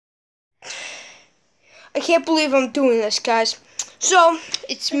I can't believe I'm doing this, guys. So,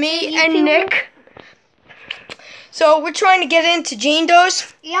 it's me and Nick. So, we're trying to get into Jane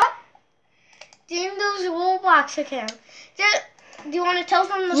Doe's. Yep. Jane Doe's Roblox account. Do you want to tell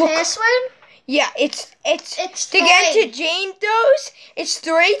them the password? Yeah, it's to 3. get into Jane Doe's, it's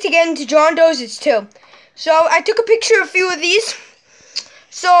 3. To get into John Doe's, it's 2. So, I took a picture of a few of these.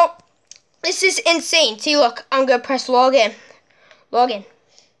 So, this is insane. See, look, I'm going to press login. Login.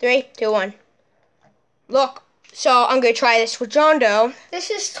 3, 2, 1. Look, so I'm going to try this with John Doe. This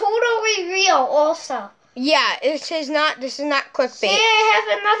is totally real also. Yeah, this is not clickbait. See, I have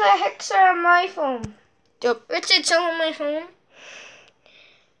another Hexer on my phone. Yep. Richard's on my phone.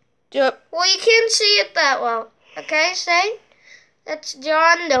 Yep. Well, you can't see it that well. Okay, say? That's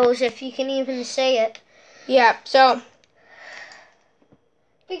John Doe's, if you can even say it. Yeah, so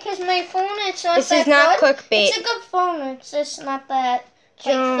because my phone, it's not this that is not good. clickbait. It's a good phone. It's just not that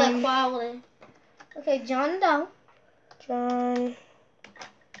like quality. Okay, John Doe. John.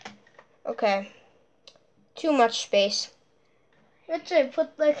 Okay. Too much space. Richard,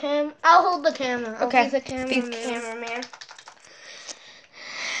 put the cam. I'll hold the camera. I'll Okay. be the cameraman. Be the cameraman.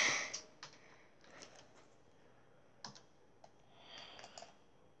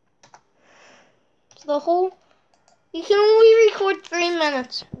 The whole. You can only record 3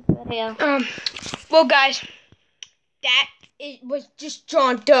 minutes of video. Well, guys, was just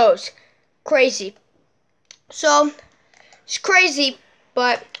John Doe's. Crazy. So, it's crazy,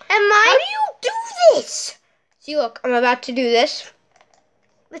 but how do you do this? See, look, I'm about to do this.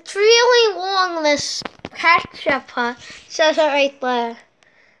 It's really long, this catch-up part. Says it right there.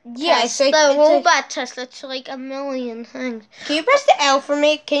 Yeah, it's like the robot test. It's like a million things. Can you press the L for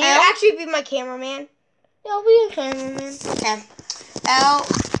me? Can you actually be my cameraman? Yeah, I'll be a cameraman. Okay. L-A-N-T-A.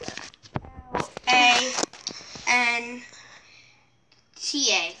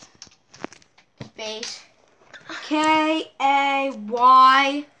 Space. K-A-Y-E-A-V.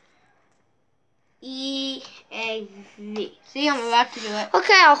 See, I'm about to do it.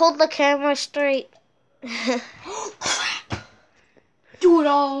 Okay, I'll hold the camera straight. Oh, crap. Do it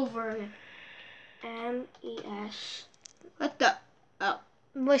all over again. M-E-S. What the? Oh.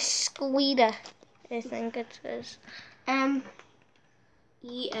 Mosquito, I think it says. M-E-S.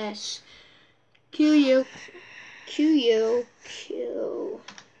 Q-U. Q-U. Q.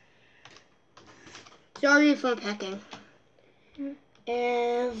 Sorry if I'm pecking.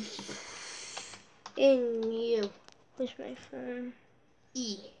 F-N-U. Where's my phone?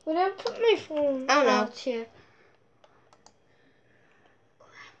 E. Where did I put my phone? I don't know. It's here.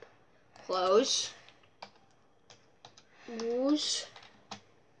 Close. Use.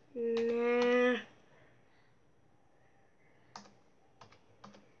 Nah.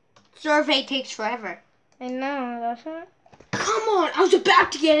 Survey takes forever. I know, doesn't it? Come on, I was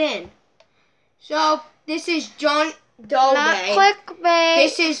about to get in. So, this is John Doe Not Day. clickbait.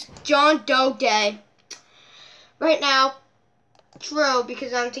 This is John Doe Day. Right now, true,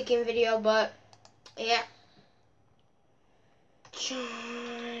 because I'm taking video, but, yeah.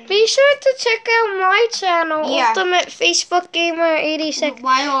 Be sure to check out my channel, Yeah. Ultimate Facebook Gamer 86.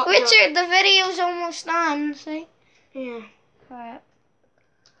 Why Richard, the video's almost done. See? Yeah. Crap.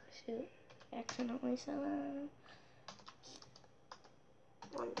 Shoot. Accidentally said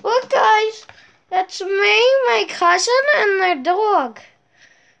that. Look, guys. That's me, my cousin, and their dog.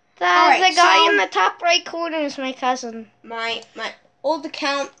 The guy in the top right corner is my cousin. My old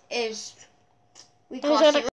account is...